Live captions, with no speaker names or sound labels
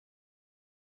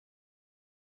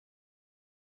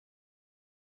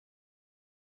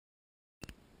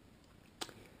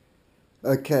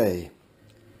Okay,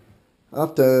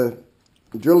 after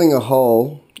drilling a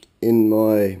hole in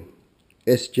my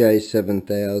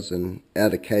SJ7000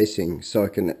 outer casing so I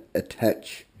can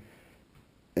attach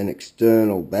an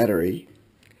external battery,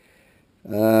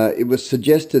 it was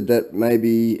suggested that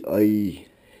maybe I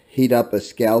heat up a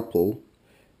scalpel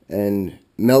and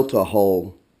melt a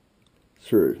hole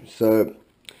through. So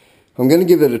I'm going to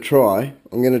give it a try.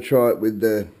 I'm going to try it with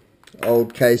the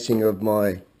old casing of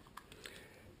my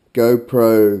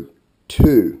GoPro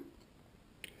 2.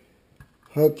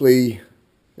 Hopefully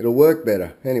it'll work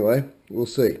better. Anyway, we'll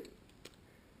see.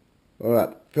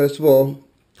 Alright, first of all,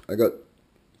 I got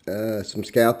some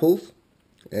scalpels,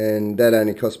 and that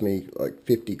only cost me like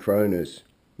 50 kroners,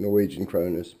 Norwegian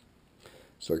kroners,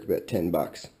 so like about 10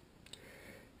 bucks.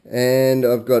 And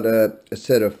I've got a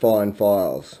set of fine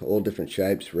files, all different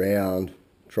shapes, round,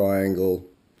 triangle,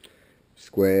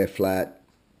 square, flat,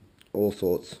 all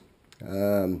sorts.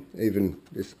 Even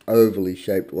this ovally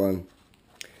shaped one.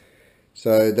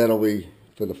 So that'll be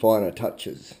for the finer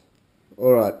touches.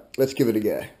 Alright, let's give it a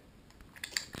go.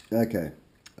 Okay,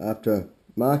 after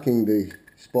marking the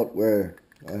spot where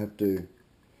I have to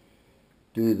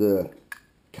do the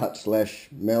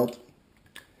cut/melt,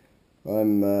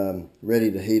 I'm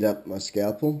ready to heat up my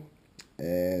scalpel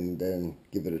and then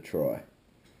give it a try.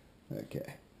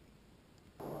 Okay.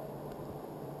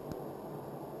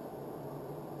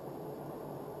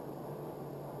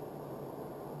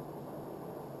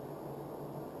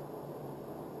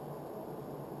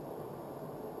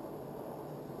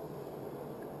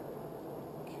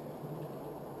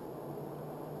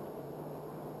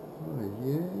 Oh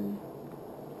yeah,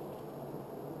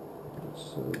 not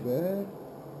so bad.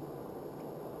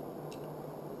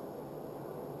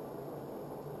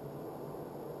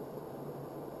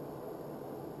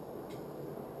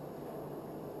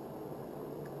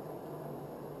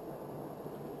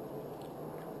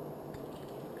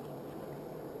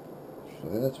 So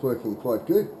that's working quite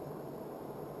good.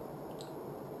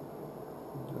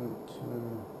 Don't show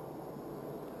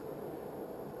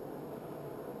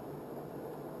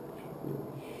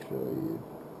you.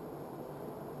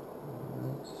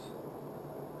 That's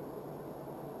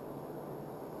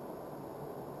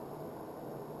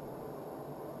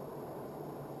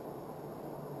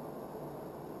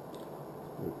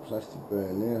a plastic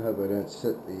burn there. Hope I don't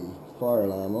set the fire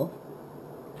alarm off.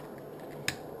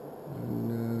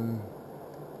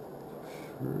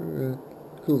 And it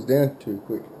cools down too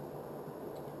quick.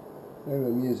 Maybe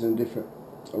I'm using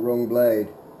a wrong blade.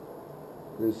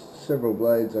 There's several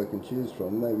blades I can choose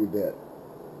from, maybe about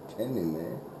 10 in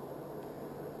there.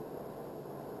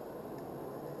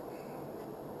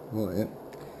 Oh yeah,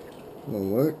 that'll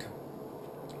work.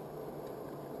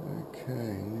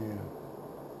 Okay, now.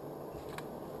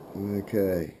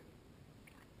 Okay.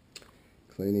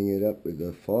 Cleaning it up with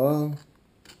the file.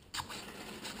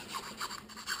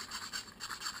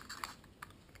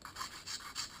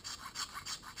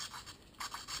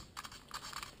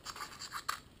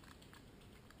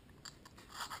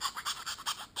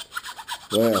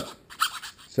 Wow,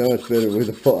 so much better with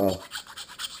a file.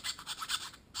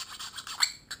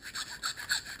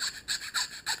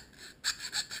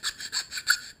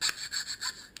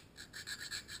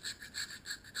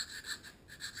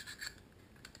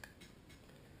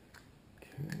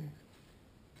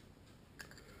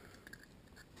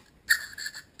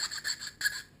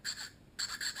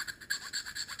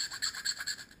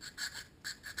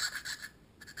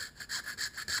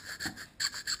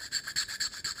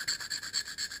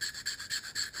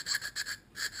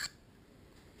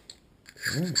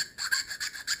 Okay.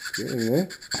 Getting there.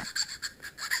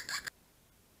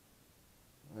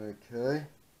 Okay,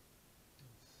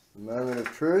 it's the moment of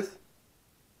truth.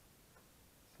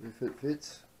 See if it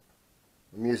fits.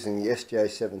 I'm using the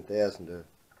SJ7000 to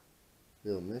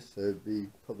film this, so it'd be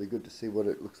probably good to see what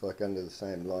it looks like under the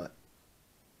same light.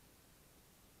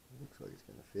 Looks like it's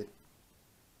going to fit.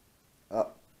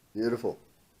 Oh, beautiful.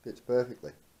 Fits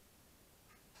perfectly.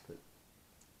 But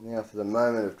now for the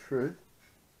moment of truth.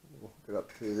 We'll hook it up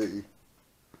to the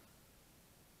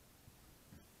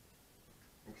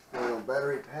external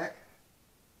battery pack.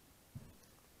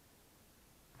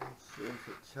 Let's see if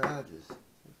it charges.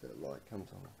 See if that light comes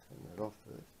on. Turn that off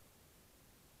first.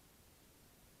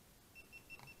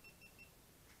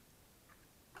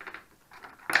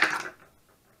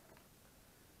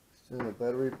 External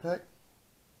battery pack.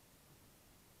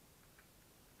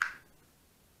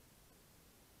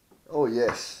 Oh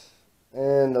yes,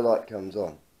 and the light comes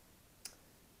on.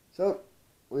 So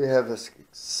we have a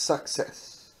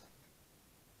success.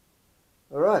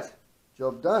 Alright,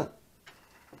 job done.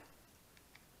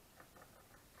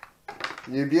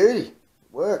 New beauty,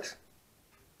 works.